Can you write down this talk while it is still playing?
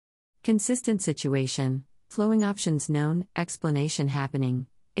Consistent situation, flowing options known, explanation happening,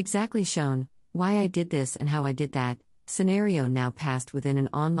 exactly shown, why I did this and how I did that, scenario now passed within an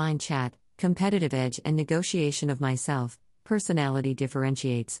online chat, competitive edge and negotiation of myself, personality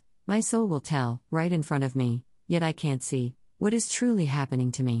differentiates, my soul will tell, right in front of me, yet I can't see, what is truly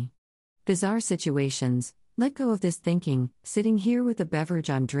happening to me. Bizarre situations, let go of this thinking, sitting here with the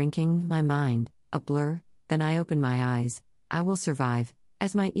beverage I'm drinking, my mind, a blur, then I open my eyes, I will survive,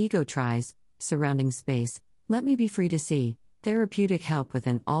 as my ego tries, surrounding space, let me be free to see, therapeutic help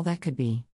within all that could be.